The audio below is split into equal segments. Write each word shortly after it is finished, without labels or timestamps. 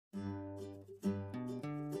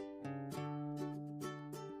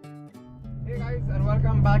Hey guys, and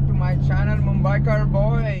welcome back to my channel Mumbaikar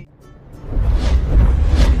Boy.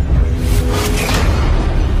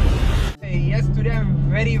 Yes, today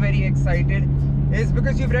I'm very excited. It's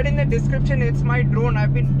because you've read in the description, it's my drone.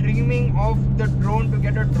 I've been dreaming of the drone, to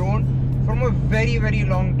get a drone from a very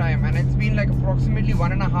long time, and it's been like approximately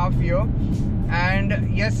 1.5 years.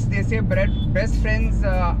 And yes, they say best friends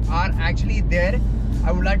are actually there.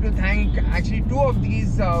 I would like to thank actually two of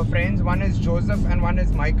these friends. One is Joseph and one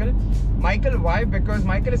is Michael. Michael, why? Because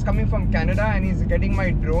Michael is coming from Canada and he's getting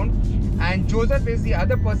my drone, and Joseph is the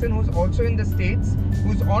other person who's also in the States,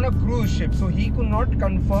 who's on a cruise ship, so he could not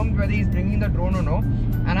confirm whether he's bringing the drone or no.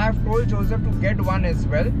 And I have told Joseph to get one as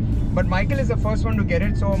well, but Michael is the first one to get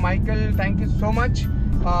it. So Michael, thank you so much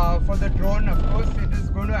for the drone. Of course, it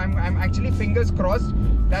is going to, I'm actually fingers crossed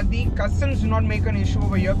that the customs do not make an issue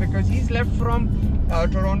over here, because he's left from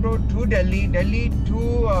Toronto to Delhi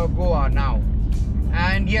to Goa now.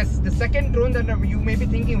 And yes, the second drone, that you may be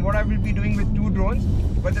thinking what I will be doing with two drones,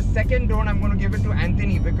 but the second drone I'm going to give it to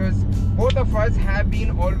Anthony, because both of us have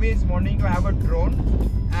been always wanting to have a drone.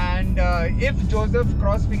 And if Joseph,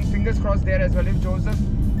 fingers crossed there as well, if Joseph,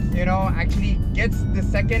 you know, actually gets the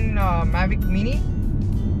second Mavic Mini,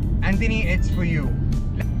 Anthony, it's for you.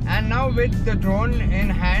 And now with the drone in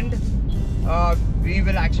hand, we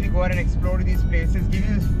will actually go ahead and explore these places, give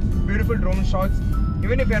you beautiful drone shots,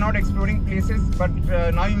 even if you're not exploring places. But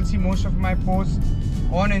now you'll see most of my posts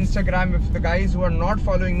on Instagram. If the guys who are not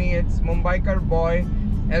following me, it's Mumbaikar Boy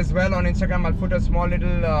as well on Instagram. I'll put a small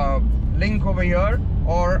little link over here,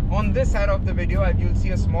 or on this side of the video you'll see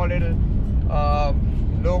a small little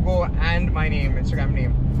logo and my name, Instagram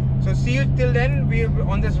name. So see you till then. We're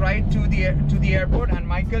on this ride to the airport, and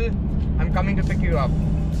Michael, I'm coming to pick you up.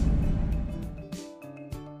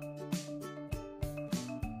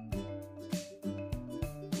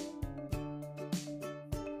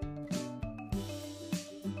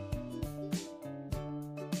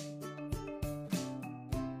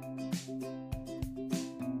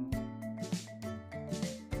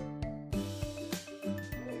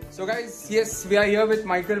 So guys, yes, we are here with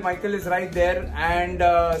Michael. Michael is right there, and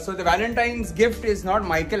so the Valentine's gift is not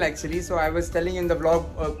Michael actually. So I was telling in the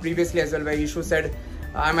vlog previously as well, where Ishu said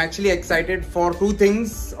I'm actually excited for two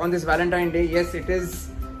things on this Valentine's Day. Yes, it is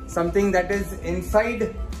something that is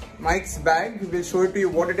inside Mike's bag. We'll show it to you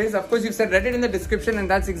what it is. Of course, you've read it in the description, and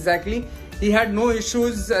that's exactly. He had no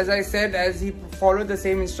issues, as I said, as he followed the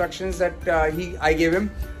same instructions that I gave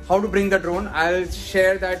him how to bring the drone. I'll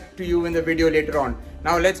share that to you in the video later on.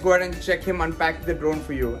 Now let's go ahead and check him unpack the drone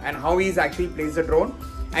for you, and how he's actually placed the drone,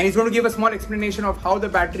 and he's going to give a small explanation of how the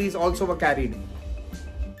batteries also were carried.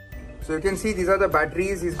 So you can see these are the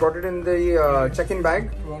batteries. He's got it in the check-in bag.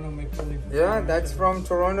 Yeah, that's from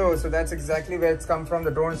Toronto, so that's exactly where it's come from. The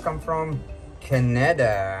drones come from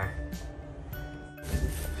Canada.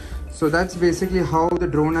 So that's basically how the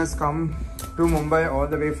drone has come to Mumbai all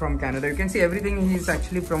the way from Canada. You can see everything. He's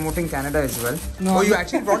actually promoting Canada as well. No, oh, you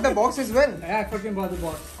actually brought the box as well? Yeah, I fucking brought the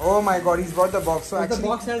box. Oh my god, he's brought the box. So actually, the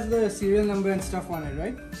box has the serial number and stuff on it,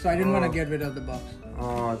 right? So I didn't want to get rid of the box.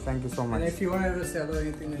 Oh, thank you so much. And if you want to ever sell or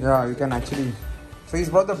anything, yeah, you can actually. So he's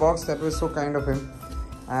brought the box. That was so kind of him.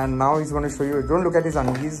 And now he's going to show you. Don't look at his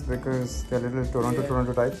undies, because they're a little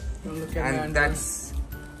Toronto type. Don't look at and that's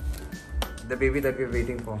the baby that we're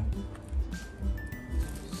waiting for.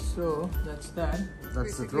 So that's that.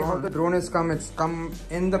 That's the drone. How the drone has come. It's come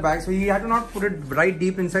in the bag. So he had to not put it right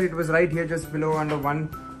deep inside. It was right here, just below, under one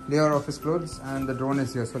layer of his clothes. And the drone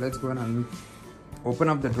is here. So let's go and open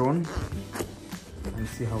up the drone and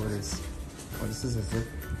see how it is. Oh, this is a zip.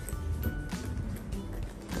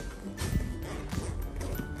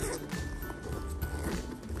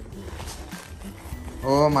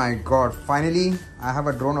 Oh my god, finally I have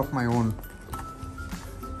a drone of my own,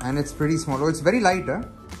 and it's pretty small. Oh, it's very light, huh?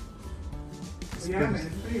 It's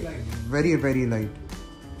pretty light. Very light.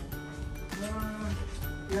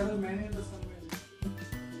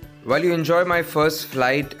 Well, you enjoy my first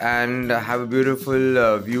flight and have a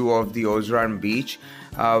beautiful view of the Ozran beach.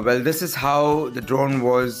 Well, this is how the drone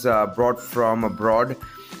was brought from abroad.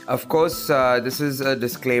 Of course, this is a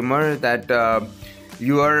disclaimer that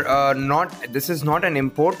this is not an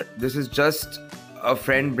import. This is just a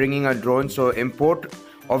friend bringing a drone. So import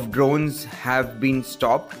of drones have been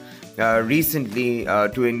stopped recently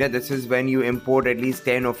to India. This is when you import at least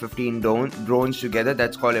 10 or 15 drones together.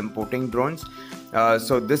 That's called importing drones.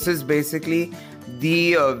 So this is basically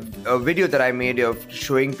the video that I made of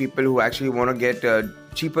showing people who actually want to get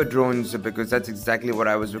cheaper drones, because that's exactly what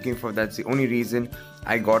I was looking for. That's the only reason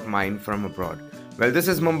I got mine from abroad. Well, this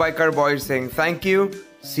is Mumbaikar Boy saying thank you.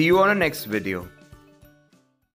 See you on a next video.